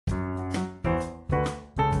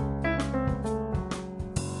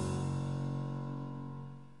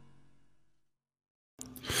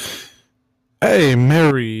Hey,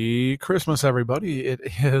 Merry Christmas, everybody. It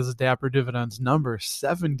is Dapper Dividends number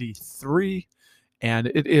 73,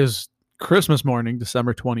 and it is Christmas morning,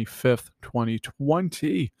 December 25th,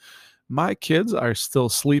 2020. My kids are still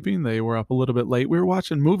sleeping. They were up a little bit late. We were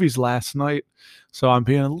watching movies last night, so I'm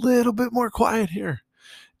being a little bit more quiet here.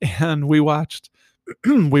 And we watched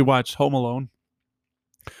we watched Home Alone,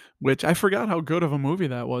 which I forgot how good of a movie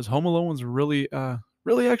that was. Home Alone was really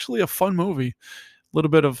actually a fun movie, little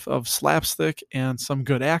bit of slapstick and some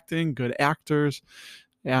good acting, good actors.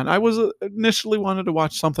 And I was initially wanted to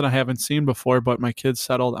watch something I haven't seen before, but my kids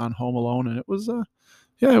settled on Home Alone, and it was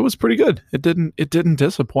yeah, it was pretty good. It didn't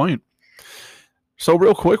disappoint. So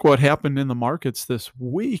real quick, what happened in the markets this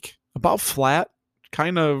week? About flat,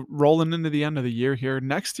 kind of rolling into the end of the year here.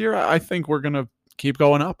 Next year, I think we're gonna keep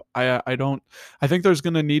going up. I don't. I think there's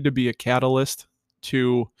gonna need to be a catalyst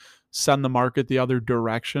to send the market the other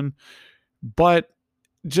direction, but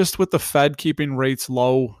just with the Fed keeping rates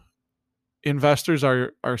low, investors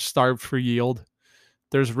are starved for yield.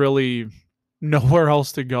 There's really nowhere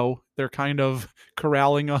else to go. They're kind of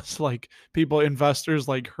corralling us like investors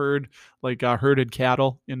like herded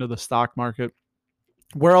cattle into the stock market.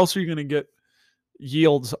 Where else are you going to get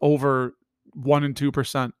yields over 1 and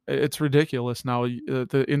 2%? It's ridiculous now.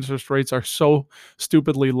 The interest rates are so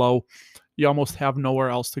stupidly low. You almost have nowhere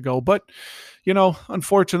else to go. But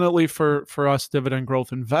unfortunately for us dividend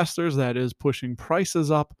growth investors, that is pushing prices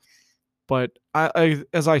up. But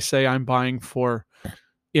as I say, I'm buying for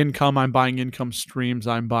income. I'm buying income streams.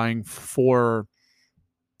 I'm buying for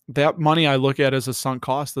that money. I look at as a sunk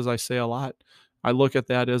cost, as I say a lot. I look at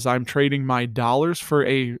that as I'm trading my dollars for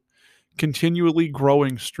a continually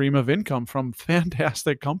growing stream of income from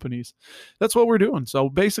fantastic companies. That's what we're doing. So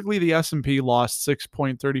basically the S&P lost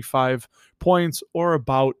 6.35 points, or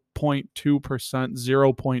about 0.2%,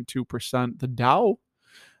 0.2%.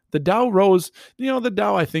 The Dow rose. The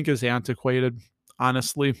Dow I think is antiquated,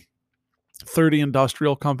 honestly. 30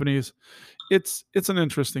 industrial companies. It's an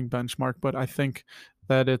interesting benchmark, but I think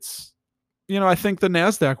that I think the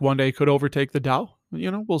Nasdaq one day could overtake the Dow.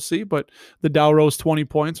 We'll see, but the Dow rose 20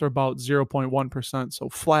 points, or about 0.1%, so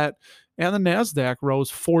flat, and the Nasdaq rose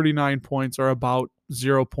 49 points, or about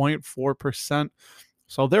 0.4%.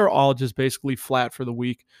 So they're all just basically flat for the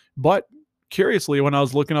week. But curiously, when I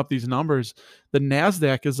was looking up these numbers, the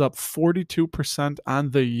Nasdaq is up 42%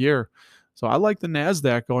 on the year. So I like the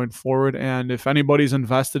Nasdaq going forward. And if anybody's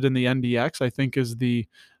invested in the NDX, I think is the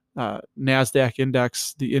Nasdaq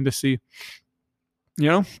index, the indice.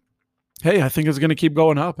 Hey, I think it's going to keep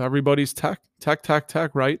going up. Everybody's tech,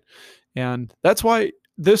 right? And that's why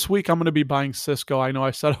this week I'm going to be buying Cisco. I know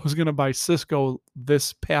I said I was going to buy Cisco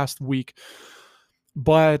this past week,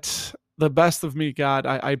 but the best of me got,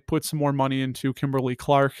 I put some more money into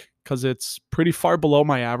Kimberly-Clark because it's pretty far below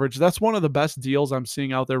my average. That's one of the best deals I'm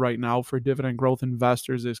seeing out there right now for dividend growth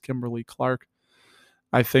investors is Kimberly-Clark.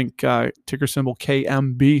 I think ticker symbol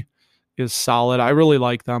KMB is solid. I really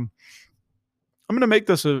like them. I'm going to make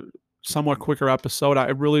this a somewhat quicker episode. I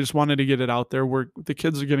really just wanted to get it out there. The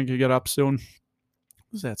kids are going to get up soon.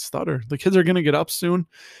 What's that stutter? The kids are going to get up soon,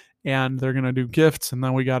 and they're going to do gifts, and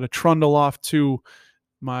then we got to trundle off to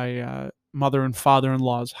my mother and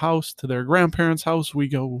father-in-law's house, to their grandparents' house. We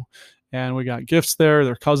go, and we got gifts there.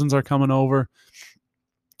 Their cousins are coming over,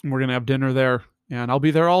 and we're going to have dinner there, and I'll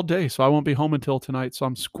be there all day, so I won't be home until tonight. So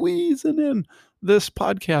I'm squeezing in this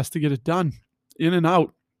podcast to get it done, in and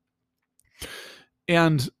out.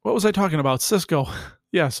 And what was I talking about? Cisco.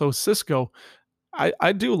 Yeah, so Cisco,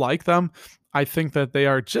 I do like them. I think that they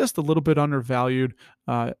are just a little bit undervalued.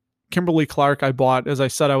 Kimberly-Clark I bought, as I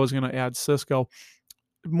said I was going to add Cisco.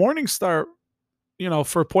 Morningstar,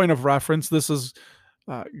 for a point of reference, this is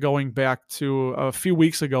going back to a few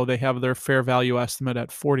weeks ago. They have their fair value estimate at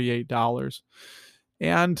 $48.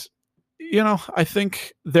 And, I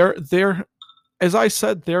think they're, as I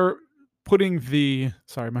said, they're putting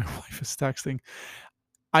sorry, my wife is texting.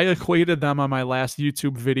 I equated them on my last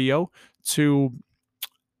YouTube video to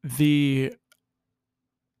the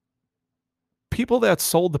people that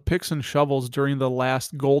sold the picks and shovels during the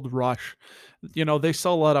last gold rush. They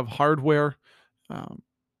sell a lot of hardware,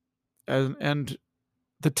 and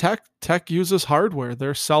the tech uses hardware.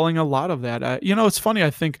 They're selling a lot of that. It's funny.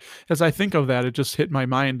 I think as I think of that, it just hit my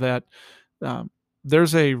mind that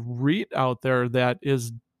there's a REIT out there that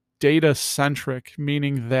is data centric,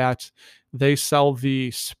 meaning that they sell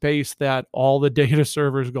the space that all the data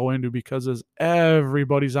servers go into, because as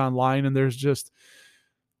everybody's online, and there's just,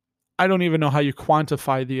 I don't even know how you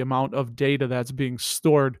quantify the amount of data that's being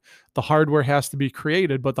stored. The hardware has to be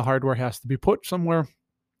created, but the hardware has to be put somewhere.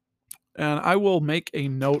 And I will make a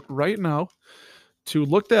note right now to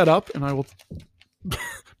look that up, and I will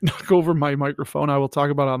knock over my microphone. I will talk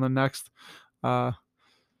about it on the next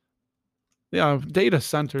data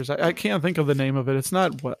centers. I can't think of the name of it. It's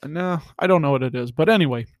not what, no, I don't know what it is. But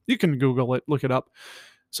anyway, you can Google it, look it up.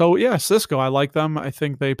 So yeah, Cisco, I like them. I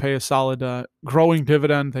think they pay a solid growing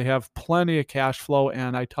dividend. They have plenty of cash flow,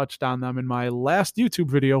 and I touched on them in my last YouTube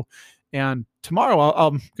video. And tomorrow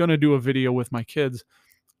I'm going to do a video with my kids.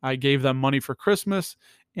 I gave them money for Christmas,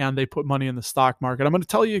 and they put money in the stock market. I'm going to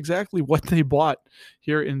tell you exactly what they bought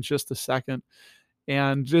here in just a second.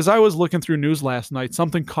 And as I was looking through news last night,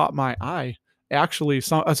 something caught my eye. Actually,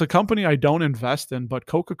 it's a company I don't invest in, but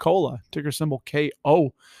Coca-Cola, ticker symbol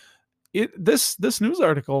KO. This news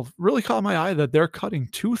article really caught my eye that they're cutting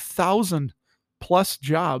 2,000 plus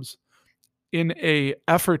jobs in a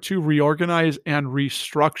effort to reorganize and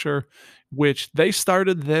restructure, which they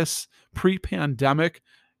started this pre-pandemic,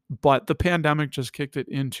 but the pandemic just kicked it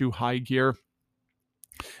into high gear,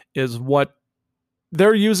 is what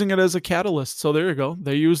they're using it as a catalyst. So there you go.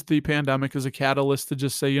 They used the pandemic as a catalyst to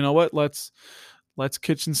just say, you know what, let's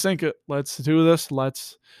kitchen sink it. Let's do this.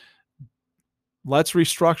 Let's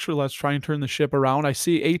restructure. Let's try and turn the ship around. I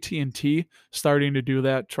see AT&T starting to do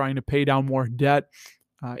that, trying to pay down more debt.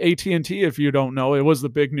 AT&T, if you don't know, it was the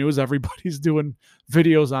big news. Everybody's doing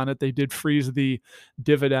videos on it. They did freeze the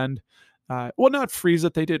dividend. Well, not freeze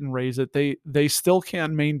it. They didn't raise it. They still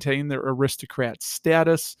can maintain their aristocrat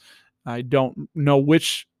status. I don't know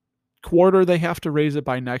which quarter they have to raise it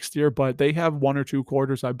by next year, but they have 1 or 2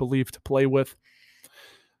 quarters, I believe, to play with.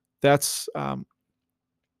 That's, I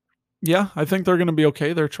think they're going to be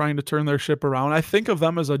okay. They're trying to turn their ship around. I think of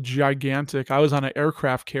them as a gigantic, I was on an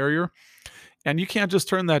aircraft carrier, and you can't just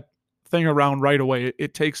turn that thing around right away.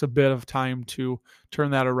 It takes a bit of time to turn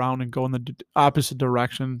that around and go in the opposite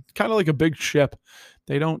direction. Kind of like a big ship.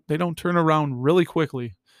 They don't turn around really quickly.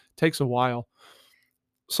 It takes a while.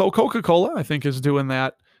 So Coca-Cola, I think, is doing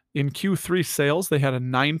that. In Q3 sales, they had a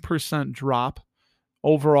 9% drop.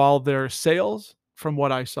 Overall, their sales, from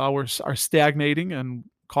what I saw, are stagnating and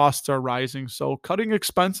costs are rising. So cutting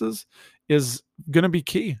expenses is going to be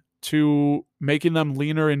key to making them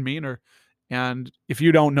leaner and meaner. And if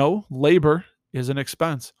you don't know, labor is an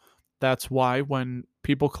expense. That's why when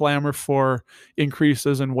people clamor for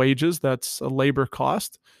increases in wages, that's a labor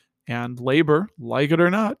cost. And labor, like it or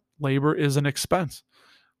not, labor is an expense.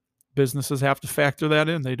 Businesses have to factor that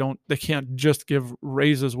in. They can't just give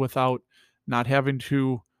raises without not having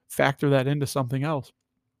to factor that into something else.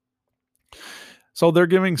 So they're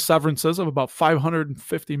giving severances of about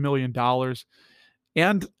 $550 million.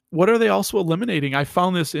 And what are they also eliminating? I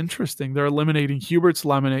found this interesting. They're eliminating Hubert's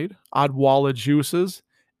Lemonade, Odwalla Juices,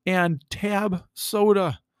 and Tab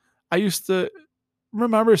Soda. I used to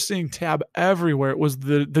remember seeing Tab everywhere. It was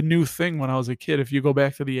the new thing when I was a kid. If you go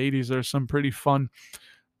back to the 80s, there's some pretty fun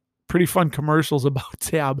commercials about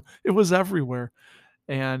Tab. It was everywhere.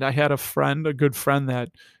 And I had a good friend that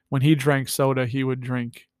when he drank soda, he would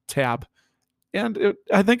drink Tab. And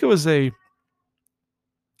I think it was a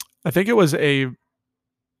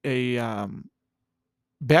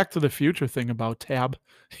Back to the Future thing about Tab.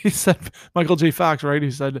 He said, Michael J. Fox, right? He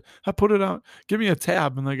said, I put it out, give me a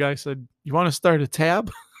tab. And the guy said, you want to start a tab?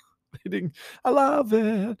 I love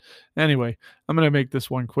it. Anyway, I'm going to make this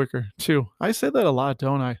one quicker too. I say that a lot,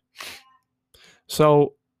 don't I?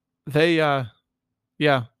 So they're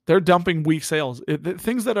dumping weak sales.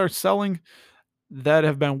 Things that are selling that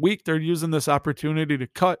have been weak, they're using this opportunity to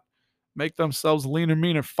cut, make themselves leaner,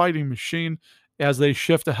 meaner fighting machine as they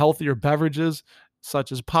shift to healthier beverages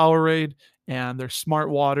such as Powerade and their Smart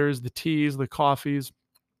Waters, the teas, the coffees,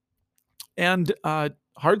 and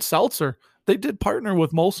hard seltzer. They did partner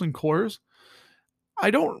with Molson Coors.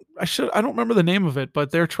 I don't remember the name of it,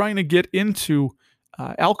 but they're trying to get into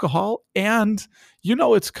alcohol, and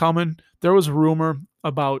it's coming. There was a rumor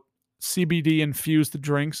about CBD infused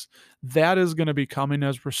drinks. That is going to be coming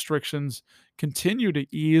as restrictions continue to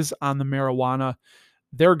ease on the marijuana.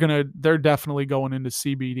 They're definitely going into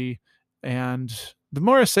CBD. And the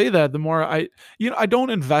more I say that, the more I don't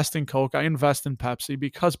invest in Coke. I invest in Pepsi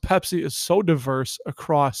because Pepsi is so diverse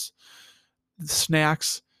across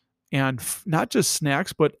snacks, and not just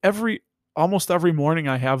snacks, but almost every morning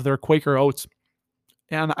I have their Quaker Oats.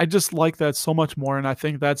 And I just like that so much more. And I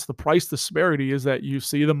think that's the price disparity, is that you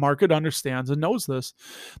see the market understands and knows this.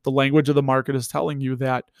 The language of the market is telling you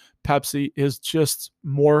that Pepsi is just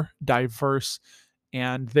more diverse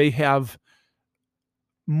and they have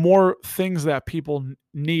more things that people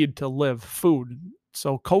need to live, food.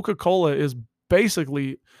 So Coca-Cola is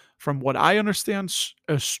basically, from what I understand,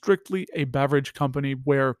 strictly a beverage company,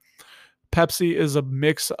 where Pepsi is a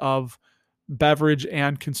mix of beverage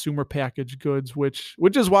and consumer packaged goods, which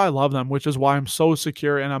is why I love them, which is why I'm so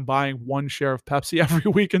secure and I'm buying one share of Pepsi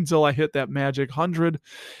every week until I hit that magic 100.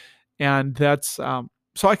 And that's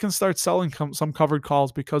so I can start selling some covered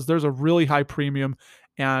calls because there's a really high premium,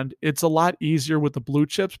 and it's a lot easier with the blue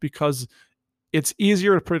chips because it's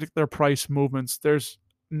easier to predict their price movements. There's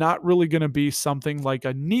not really going to be something like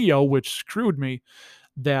a Neo, which screwed me,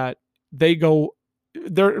 that they go,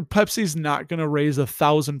 Pepsi's not going to raise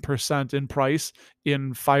 1,000% in price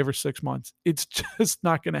in 5 or 6 months. It's just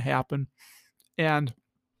not going to happen. And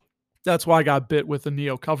that's why I got bit with the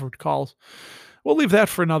Neo covered calls. We'll leave that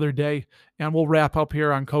for another day, and we'll wrap up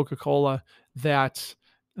here on Coca-Cola that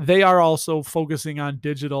they are also focusing on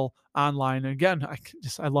digital online. And again,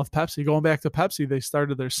 I love Pepsi. Going back to Pepsi, they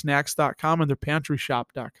started their snacks.com and their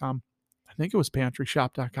pantryshop.com. I think it was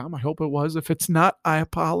pantryshop.com. I hope it was. If it's not, I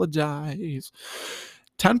apologize.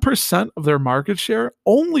 10% of their market share,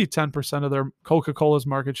 only 10% of their Coca-Cola's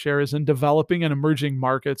market share is in developing and emerging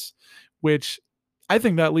markets, which I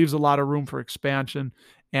think that leaves a lot of room for expansion.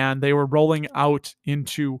 And they were rolling out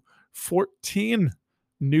into 14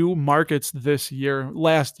 new markets this year.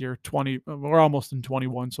 Last year, 20, we're almost in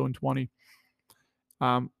 21, so in 20.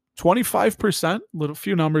 25%, little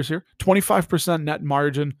few numbers here, 25% net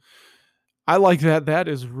margin. I like that. That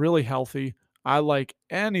is really healthy. I like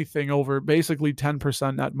anything over basically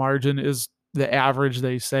 10% net margin is the average,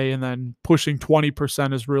 they say, and then pushing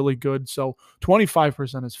 20% is really good. So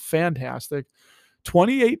 25% is fantastic.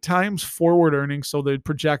 28 times forward earnings, so the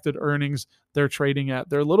projected earnings they're trading at.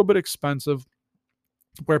 They're a little bit expensive,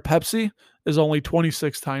 where Pepsi is only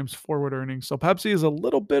 26 times forward earnings. So Pepsi is a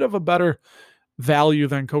little bit of a better value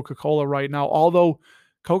than Coca-Cola right now, although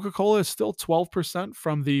Coca-Cola is still 12%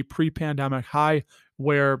 from the pre-pandemic high,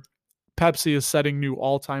 where Pepsi is setting new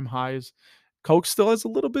all-time highs. Coke still has a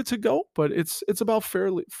little bit to go, but it's about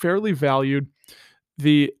fairly valued.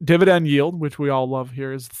 The dividend yield, which we all love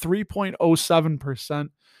here, is 3.07%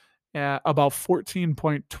 at about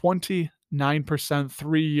 14.29%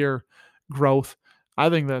 3-year growth. I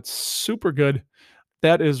think that's super good.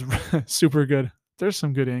 That is super good. There's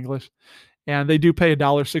some good English. And they do pay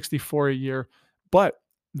 $1.64 a year. But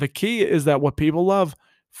the key is that what people love,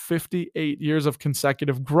 58 years of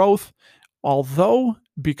consecutive growth, although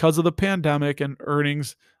because of the pandemic and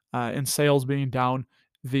earnings and sales being down,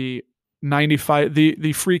 the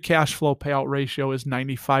free cash flow payout ratio is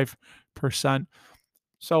 95%.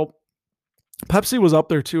 So Pepsi was up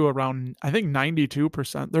there too, around, I think,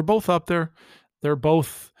 92%. They're both up there. They're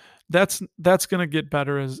both, that's going to get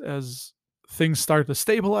better as things start to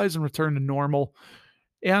stabilize and return to normal.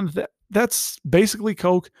 And that's basically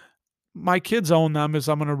Coke. My kids own them, as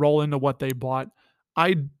I'm going to roll into what they bought.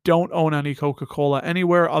 I don't own any Coca-Cola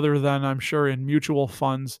anywhere other than, I'm sure, in mutual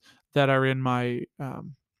funds that are in my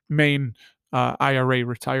main IRA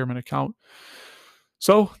retirement account.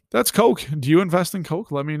 So that's Coke. Do you invest in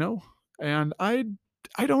Coke? Let me know. And I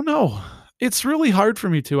don't know. It's really hard for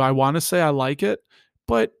me to. I want to say I like it,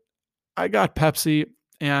 but I got Pepsi,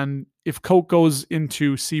 and if Coke goes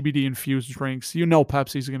into CBD infused drinks, you know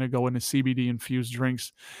Pepsi's going to go into CBD infused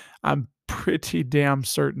drinks. I'm pretty damn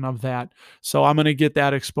certain of that. So I'm going to get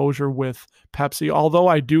that exposure with Pepsi, although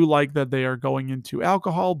I do like that they are going into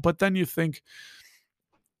alcohol. But then you think,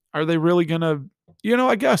 are they really going to,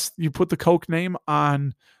 I guess you put the Coke name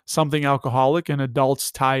on something alcoholic and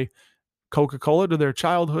adults tie Coca-Cola to their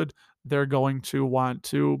childhood, they're going to want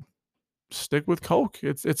to stick with Coke.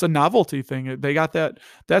 It's a novelty thing. They got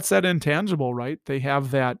that's that intangible, right? They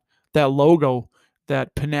have that logo,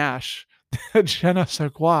 that panache, that je ne sais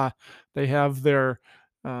quoi. They have their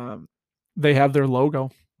logo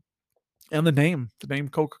and the name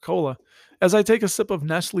Coca-Cola. As I take a sip of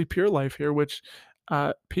Nestle Pure Life here, which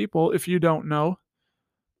people, if you don't know,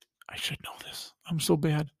 I should know this. I'm so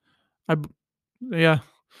bad. I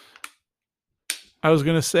was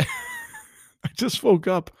gonna say I just woke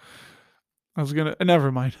up.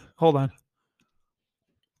 Never mind. Hold on.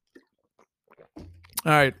 All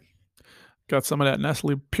right. Got some of that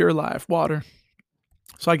Nestle Pure Life water.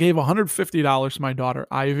 So I gave $150 to my daughter,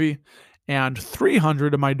 Ivy, and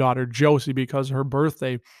 $300 to my daughter, Josie, because her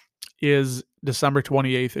birthday is December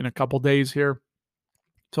 28th in a couple days here.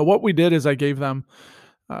 So what we did is I gave them,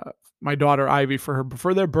 my daughter, Ivy,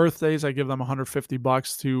 for their birthdays, I give them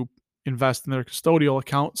 $150 to invest in their custodial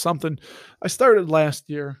account, something I started last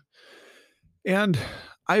year. And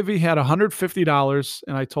Ivy had $150,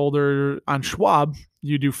 and I told her on Schwab,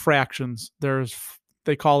 you do fractions.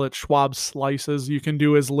 They call it Schwab slices. You can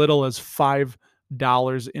do as little as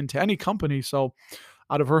 $5 into any company. So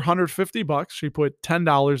out of her $150, she put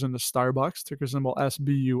 $10 into Starbucks, ticker symbol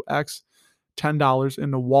SBUX, $10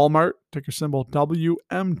 into Walmart, ticker symbol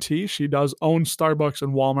WMT. She does own Starbucks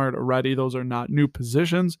and Walmart already. Those are not new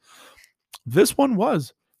positions. This one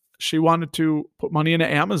was. She wanted to put money into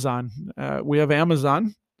Amazon. We have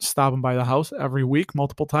Amazon stopping by the house every week,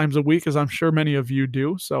 multiple times a week, as I'm sure many of you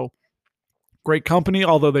do. So great company,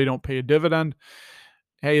 although they don't pay a dividend.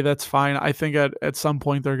 Hey, that's fine. I think at some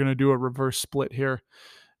point they're going to do a reverse split here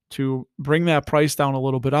to bring that price down a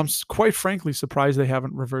little bit. I'm quite frankly surprised they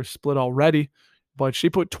haven't reverse split already, but she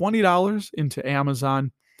put $20 into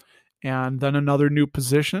Amazon. And then another new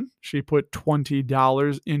position, she put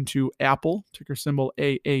 $20 into Apple, ticker symbol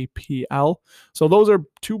AAPL. So those are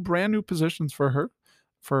two brand new positions for her,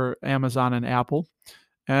 for Amazon and Apple.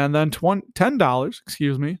 And then $10,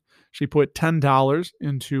 she put $10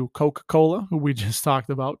 into Coca-Cola, who we just talked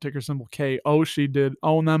about, ticker symbol KO. She did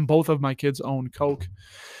own them. Both of my kids own Coke.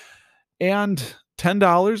 And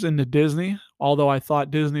 $10 into Disney, although I thought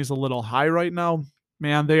Disney's a little high right now.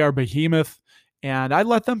 Man, they are behemoth. And I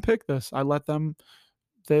let them pick this. I let them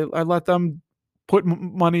put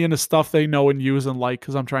money into stuff they know and use and like,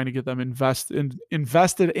 because I'm trying to get them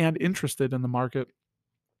invested and interested in the market.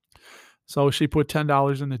 So she put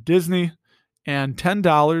 $10 into Disney and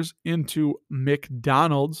 $10 into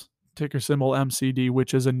McDonald's, ticker symbol MCD,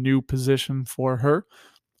 which is a new position for her.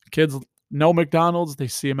 Kids know McDonald's. They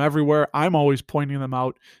see them everywhere. I'm always pointing them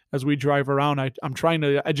out as we drive around. I'm trying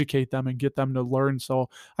to educate them and get them to learn. So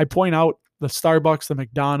I point out the Starbucks, the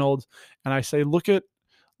McDonald's, and I say, look at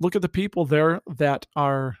the people there that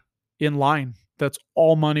are in line. That's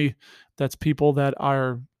all money. That's people that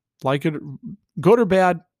are like it, good or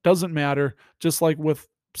bad, doesn't matter. Just like with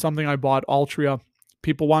something I bought, Altria,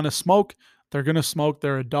 people want to smoke. They're going to smoke.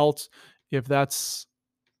 They're adults. If that's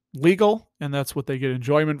legal and that's what they get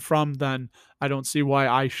enjoyment from, then I don't see why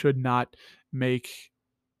I should not make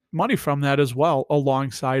money from that as well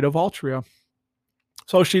alongside of Altria.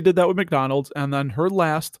 So she did that with McDonald's, and then her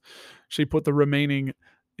last, she put the remaining,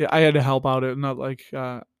 I had to help out it, not like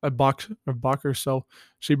a buck or so.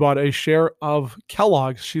 She bought a share of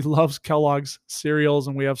Kellogg's. She loves Kellogg's cereals,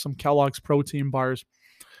 and we have some Kellogg's protein bars.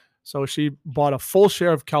 So she bought a full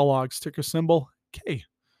share of Kellogg's, ticker symbol K.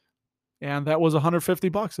 And that was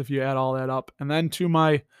 $150 if you add all that up. And then to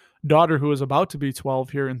my daughter, who is about to be 12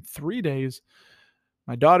 here in 3 days,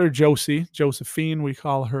 my daughter Josephine, we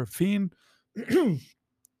call her Fiend.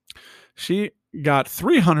 She got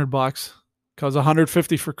 $300 because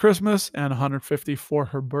 $150 for Christmas and $150 for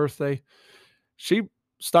her birthday. She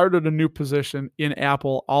started a new position in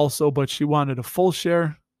Apple also, but she wanted a full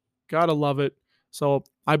share. Gotta love it. So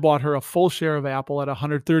I bought her a full share of Apple at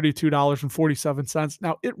 $132.47.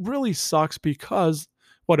 Now, it really sucks because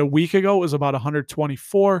a week ago it was about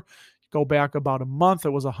 $124. Go back about a month, it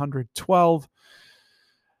was $112.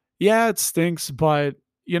 Yeah, it stinks, but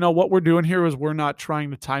you know what we're doing here is we're not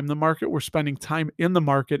trying to time the market. We're spending time in the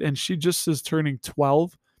market, and she just is turning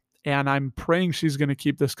 12, and I'm praying she's going to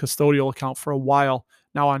keep this custodial account for a while.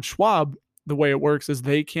 Now on Schwab, the way it works is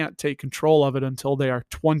they can't take control of it until they are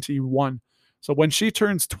 21. So when she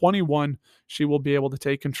turns 21, she will be able to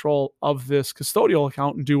take control of this custodial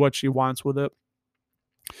account and do what she wants with it.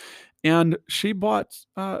 And she bought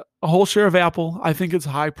a whole share of Apple. I think it's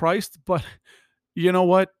high priced, but you know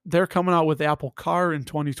what? They're coming out with Apple Car in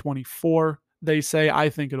 2024. They say, I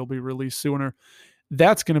think it'll be released sooner.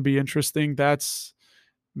 That's going to be interesting.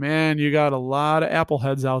 Man, you got a lot of Apple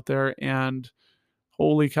heads out there, and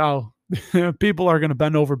holy cow, people are going to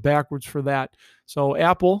bend over backwards for that. So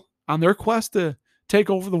Apple, on their quest to take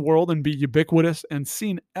over the world and be ubiquitous and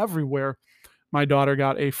seen everywhere, my daughter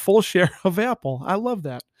got a full share of Apple. I love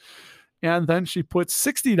that. And then she put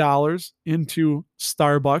 $60 into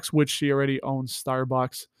Starbucks, which she already owns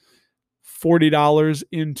Starbucks. $40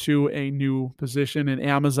 into a new position in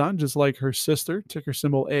Amazon, just like her sister, ticker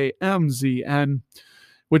symbol AMZN,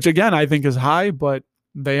 which again, I think is high, but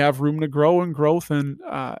they have room to grow and growth. And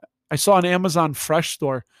I saw an Amazon Fresh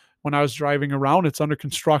store when I was driving around. It's under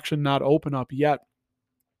construction, not open up yet.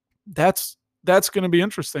 That's going to be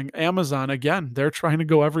interesting. Amazon, again, they're trying to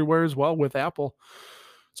go everywhere as well with Apple.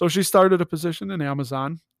 So she started a position in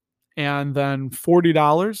Amazon, and then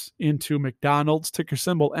 $40 into McDonald's, ticker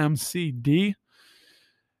symbol MCD.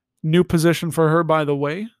 New position for her, by the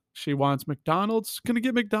way. She wants McDonald's. Going to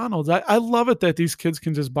get McDonald's. I love it that these kids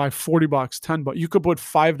can just buy $40, $10. You could put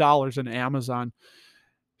 $5 in Amazon.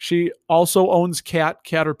 She also owns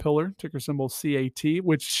Caterpillar, ticker symbol CAT,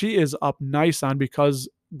 which she is up nice on because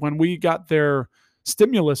when we got their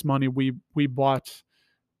stimulus money, we bought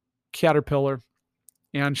Caterpillar.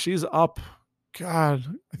 And she's up, God,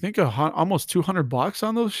 I think almost $200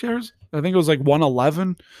 on those shares. I think it was like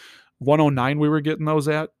 111, 109 we were getting those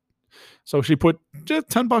at. So she put just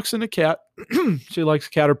 $10 in a cat. She likes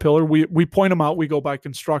Caterpillar. We point them out. We go by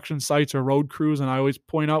construction sites or road crews, and I always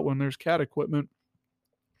point out when there's cat equipment.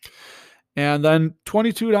 And then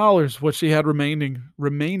 $22, what she had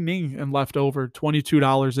remaining and left over,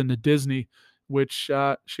 $22 into Disney, which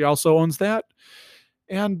she also owns that.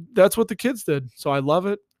 And that's what the kids did. So I love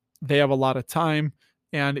it. They have a lot of time.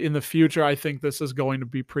 And in the future, I think this is going to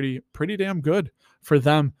be pretty damn good for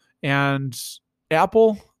them. And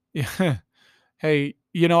Apple, yeah, hey,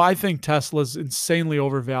 I think Tesla's insanely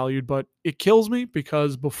overvalued, but it kills me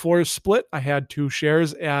because before split, I had 2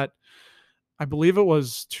 shares at, I believe it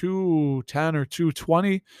was 210 or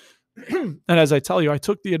 220. And as I tell you, I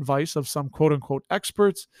took the advice of some quote unquote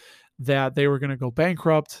experts that they were going to go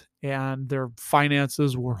bankrupt and their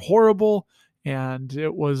finances were horrible. And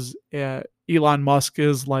it was Elon Musk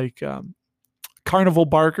is like Carnival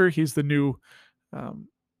Barker. He's the new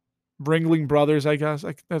Ringling Brothers, I guess.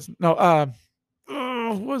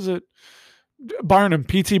 Was it Barnum,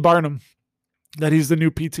 P.T. Barnum? That he's the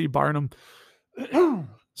new P.T. Barnum.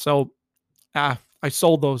 So I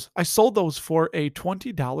sold those. I sold those for a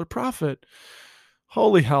 $20 profit.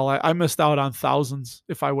 Holy hell, I missed out on thousands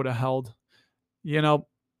if I would have held.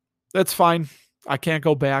 That's fine. I can't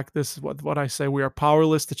go back. This is what I say. We are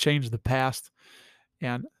powerless to change the past.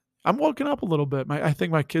 And I'm woken up a little bit. I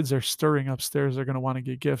think my kids are stirring upstairs. They're going to want to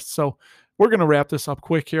get gifts. So we're going to wrap this up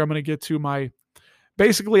quick here. I'm going to get to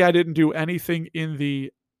basically I didn't do anything in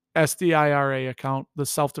the SDIRA account, the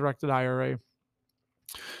self-directed IRA.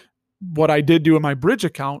 What I did do in my Bridge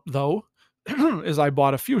account, though, is I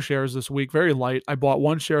bought a few shares this week, very light. I bought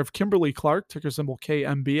 1 share of Kimberly-Clark, ticker symbol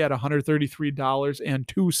KMB, at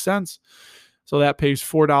 $133.02. So that pays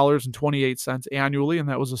 $4.28 annually, and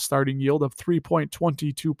that was a starting yield of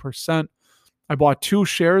 3.22%. I bought 2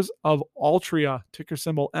 shares of Altria, ticker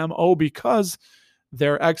symbol MO, because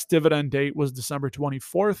their ex-dividend date was December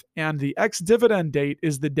 24th, and the ex-dividend date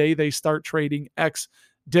is the day they start trading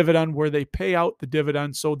ex-dividend, where they pay out the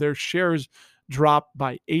dividend. So their shares dropped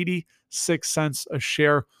by 86 cents a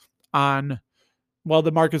share the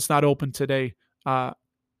market's not open today.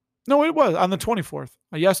 No, it was on the 24th,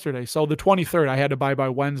 yesterday. So the 23rd, I had to buy by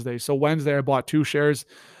Wednesday. So Wednesday, I bought 2 shares,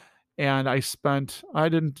 and I spent,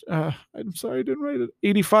 I'm sorry, I didn't write it,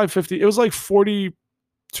 $85.50. It was like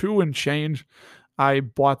 42 and change. I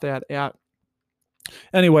bought that at.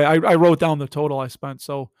 Anyway, I wrote down the total I spent.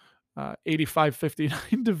 So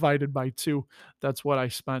 $85.59 divided by 2. That's what I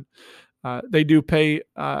spent. They do pay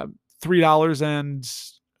 $3 and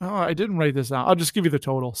I didn't write this down. I'll just give you the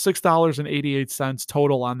total. $6.88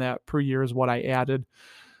 total on that per year is what I added.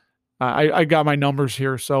 I got my numbers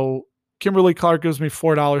here. So Kimberly-Clark gives me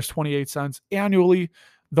 $4.28 annually.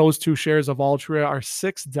 Those 2 shares of Altria are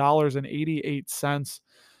 $6.88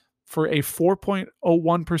 for a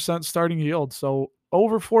 4.01% starting yield. So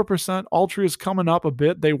over 4%. Altria is coming up a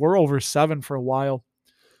bit. They were over 7 for a while.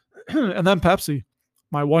 And then Pepsi,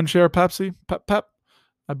 my 1 share Pepsi, Pep.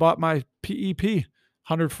 I bought my PEP,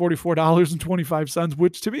 $144.25,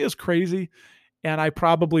 which to me is crazy. And I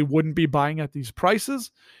probably wouldn't be buying at these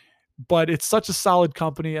prices, but it's such a solid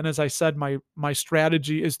company. And as I said, my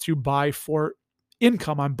strategy is to buy for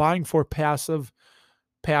income. I'm buying for passive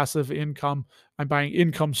income. I'm buying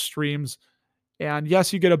income streams. And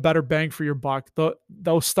yes, you get a better bang for your buck. The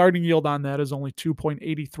starting yield on that is only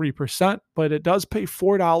 2.83%, but it does pay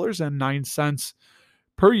 $4.09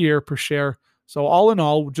 per year per share. So all in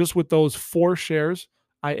all, just with those 4 shares,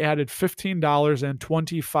 I added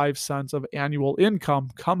 $15.25 of annual income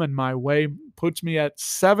coming my way. Puts me at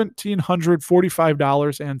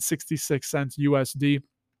 $1,745.66 USD.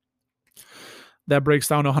 That breaks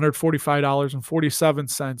down to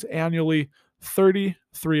 $145.47 annually,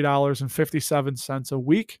 $33.57 a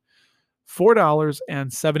week,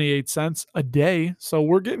 $4.78 a day. So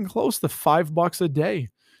we're getting close to $5 a day.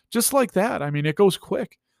 Just like that. I mean, it goes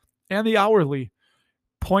quick. And the hourly,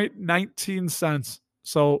 0.19 cents.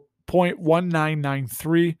 So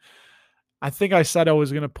 0.1993. I think I said I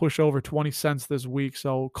was going to push over 20 cents this week.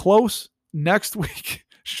 So close. Next week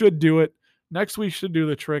should do it. Next week should do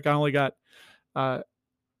the trick. I only got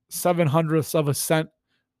 7/100ths of a cent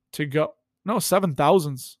to go. No,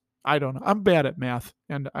 7,000ths. I don't know. I'm bad at math.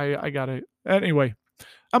 And I got to. Anyway,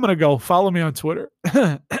 I'm going to go. Follow me on Twitter.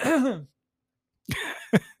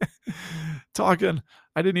 Talking.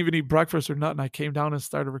 I didn't even eat breakfast or nothing. I came down and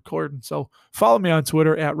started recording. So follow me on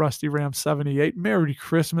Twitter at RustyRam78. Merry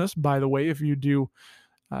Christmas, by the way, if you do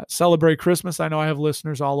celebrate Christmas. I know I have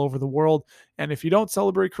listeners all over the world. And if you don't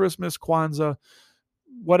celebrate Christmas, Kwanzaa,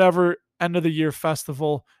 whatever end of the year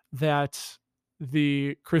festival that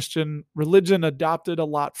the Christian religion adopted a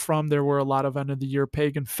lot from. There were a lot of end of the year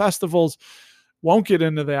pagan festivals. Won't get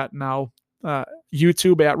into that now.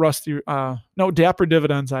 YouTube at Dapper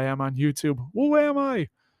Dividends. I am on YouTube. Who am I?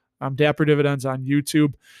 I'm Dapper Dividends on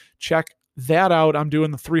YouTube. Check that out. I'm doing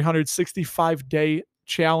the 365-day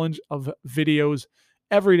challenge of videos.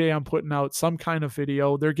 Every day I'm putting out some kind of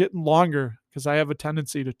video. They're getting longer because I have a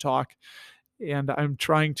tendency to talk, and I'm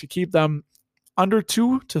trying to keep them under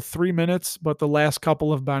 2 to 3 minutes, but the last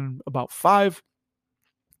couple have been about 5.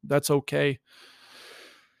 That's okay.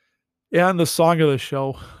 And the song of the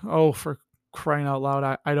show. Oh, for crying out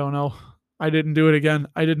loud, I don't know. I didn't do it again.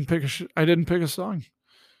 I didn't pick a song.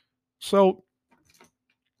 So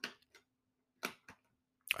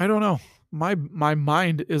I don't know. My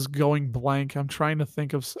mind is going blank. I'm trying to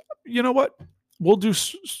think of. You know what? We'll do.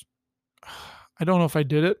 I don't know if I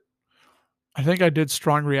did it. I think I did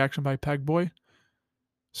Strong Reaction by Pegboy.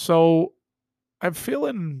 So I'm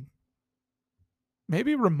feeling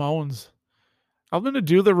maybe Ramones. I'm going to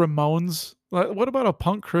do the Ramones. What about a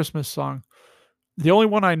punk Christmas song? The only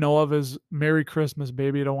one I know of is Merry Christmas,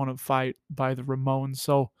 Baby, I Don't Want to Fight by the Ramones.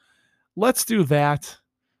 So let's do that.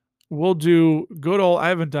 We'll do good old, I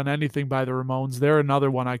haven't done anything by the Ramones. They're another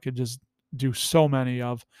one I could just do so many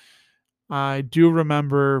of. I do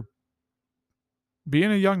remember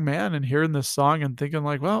being a young man and hearing this song and thinking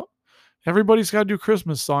like, well, everybody's got to do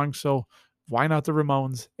Christmas songs, so why not the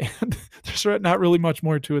Ramones? And there's not really much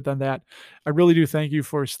more to it than that. I really do thank you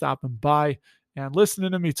for stopping by and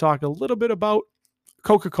listening to me talk a little bit about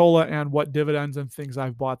Coca-Cola and what dividends and things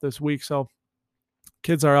I've bought this week. So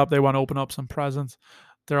kids are up. They want to open up some presents.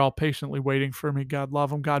 They're all patiently waiting for me. God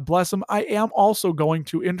love them. God bless them. I am also going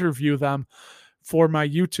to interview them for my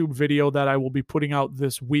YouTube video that I will be putting out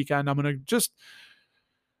this weekend. I'm going to just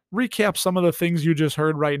recap some of the things you just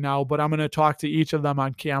heard right now, but I'm going to talk to each of them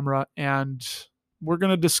on camera and we're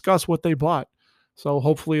going to discuss what they bought. So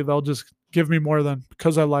hopefully they'll just give me more than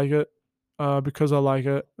because I like it, because I like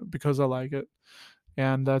it, because I like it.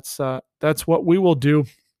 And that's what we will do.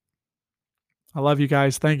 I love you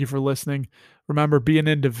guys. Thank you for listening. Remember, be an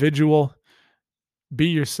individual, be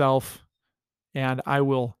yourself, and I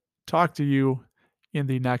will talk to you in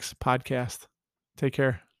the next podcast. Take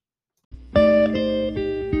care.